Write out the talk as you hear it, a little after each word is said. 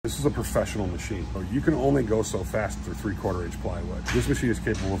This is a professional machine. So you can only go so fast for 3/4 inch plywood. This machine is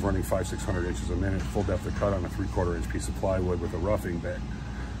capable of running 500-600 inches a minute, full depth of cut on a 3/4 inch piece of plywood with a roughing bit.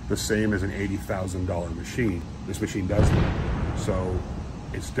 The same as an $80,000 machine. This machine does that. So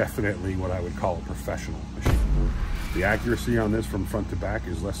it's definitely what I would call a professional machine. The accuracy on this from front to back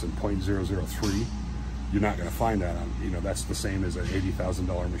is less than 0.003. You're not gonna find that on, that's the same as an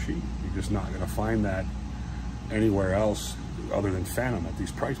 $80,000 machine. You're just not gonna find that anywhere else other than Phantom at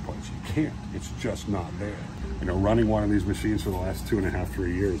these price points. You can't, it's just not there. Running one of these machines for the last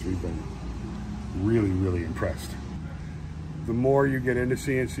 2.5-3 years, we've been really, really impressed. The more you get into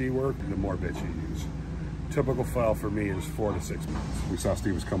CNC work, the more bits you use. Typical file for me is 4 to 6 months. We saw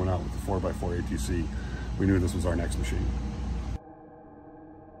Steve was coming out with the 4x4 ATC. We knew this was our next machine.